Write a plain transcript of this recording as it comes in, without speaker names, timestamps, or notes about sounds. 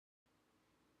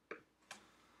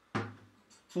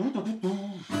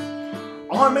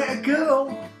I met a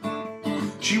girl,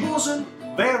 she wasn't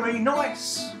very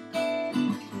nice,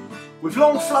 with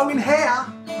long flowing hair,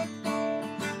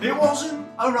 it wasn't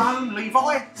her only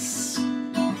vice.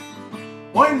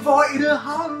 I invited her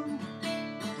home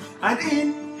and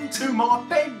into my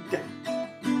bed.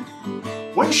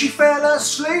 When she fell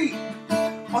asleep,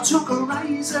 I took a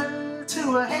razor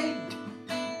to her head.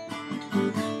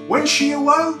 When she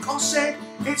awoke, I said,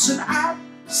 it's an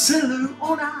absolute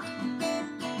honour.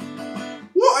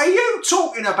 What are you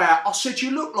talking about? I said,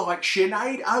 you look like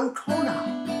Sinead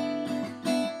O'Connor.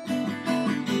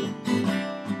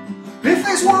 If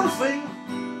there's one thing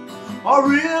I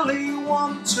really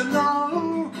want to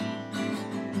know,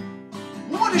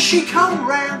 why does she come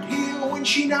round here when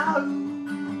she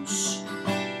knows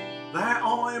that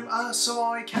I'm a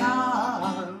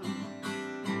psycho?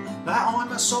 That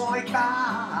I'm a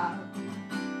psycho.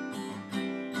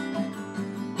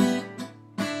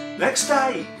 Next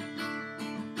day,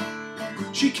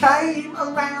 she came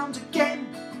around again,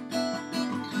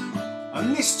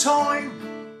 and this time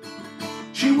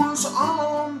she was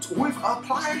armed with a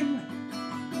plan.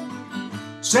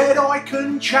 Said, I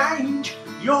can change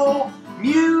your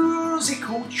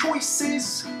musical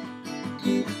choices.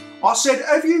 I said,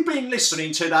 have you been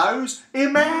listening to those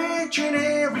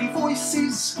imaginary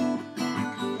voices?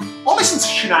 I listened to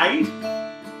Sinead.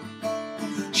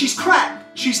 She's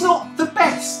crap, she's not the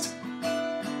best.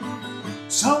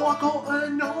 So I got a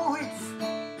knife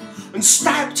and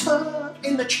stabbed her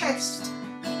in the chest.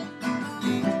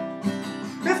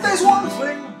 If there's one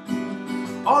thing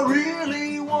I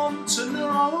really want to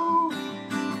know,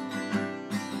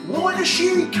 why does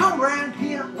she come round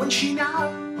here when she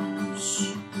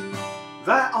knows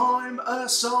that I'm a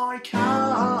psycho?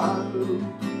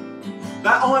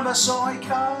 That I'm a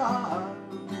psycho.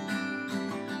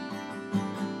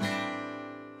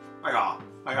 Hi-ya,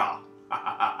 hi-ya.